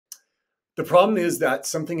The problem is that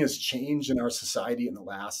something has changed in our society in the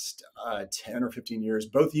last 10 or 15 years.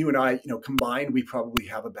 Both you and I, combined, we probably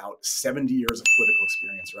have about 70 years of political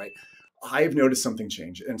experience, right? I've noticed something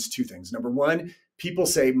change, and it's two things. Number one, people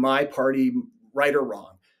say my party, right or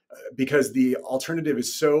wrong, because the alternative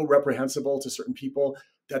is so reprehensible to certain people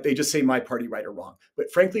that they just say my party, right or wrong. But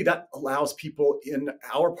frankly, that allows people in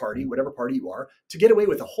our party, whatever party you are, to get away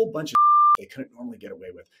with a whole bunch of they couldn't normally get away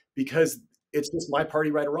with because it's just my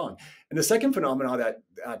party, right or wrong. And the second phenomenon that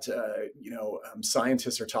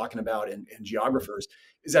scientists are talking about and geographers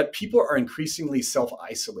is that people are increasingly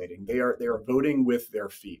self-isolating. They are voting with their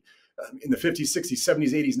feet. In the 50s, 60s,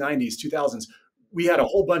 70s, 80s, 90s, 2000s, we had a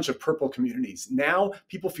whole bunch of purple communities. Now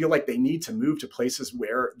people feel like they need to move to places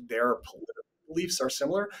where their political beliefs are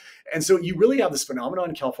similar. And so you really have this phenomenon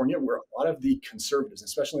in California where a lot of the conservatives,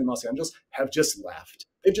 especially in Los Angeles, have just left.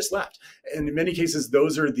 They've just left. And in many cases,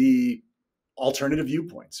 those are the alternative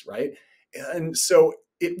viewpoints, right? And so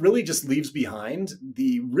it really just leaves behind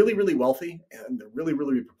the really, really wealthy and the really,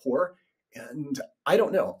 really poor. And I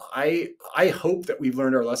don't know. I hope that we've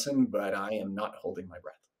learned our lesson, but I am not holding my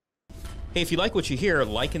breath. Hey, if you like what you hear,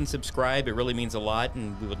 like and subscribe. It really means a lot,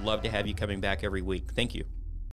 and we would love to have you coming back every week. Thank you.